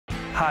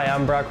Hi,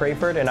 I'm Broc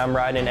Raiford and I'm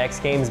riding X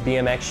Games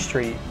BMX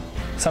Street.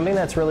 Something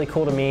that's really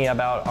cool to me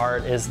about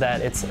art is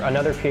that it's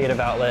another creative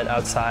outlet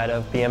outside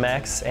of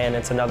BMX, and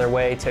it's another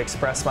way to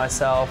express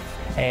myself,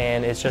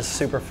 and it's just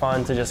super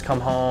fun to just come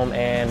home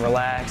and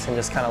relax and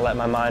just kind of let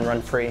my mind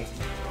run free.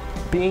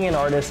 Being an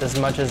artist as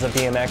much as a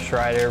BMX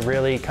rider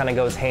really kind of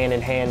goes hand in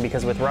hand,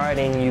 because with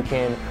riding you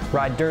can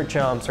ride dirt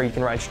jumps, or you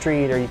can ride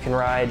street, or you can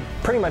ride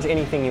pretty much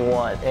anything you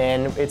want.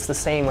 And it's the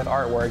same with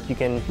artwork. You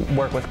can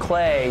work with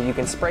clay, you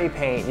can spray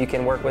paint, you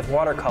can work with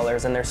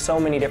watercolors, and there's so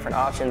many different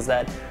options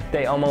that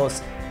they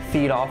almost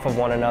feed off of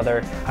one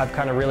another. I've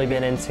kind of really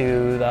been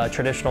into the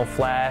traditional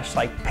flash,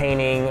 like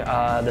painting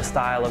the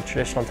style of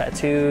traditional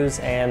tattoos,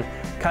 and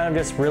kind of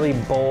just really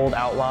bold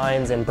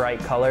outlines and bright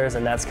colors,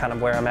 and that's kind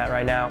of where I'm at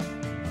right now.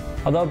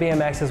 Although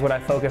BMX is what I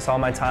focus all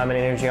my time and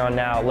energy on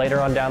now, later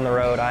on down the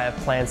road I have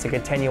plans to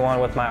continue on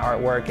with my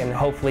artwork and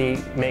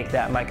hopefully make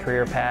that my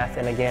career path,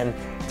 and again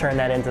turn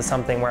that into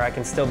something where I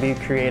can still be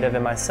creative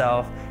in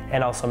myself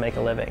and also make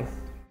a living.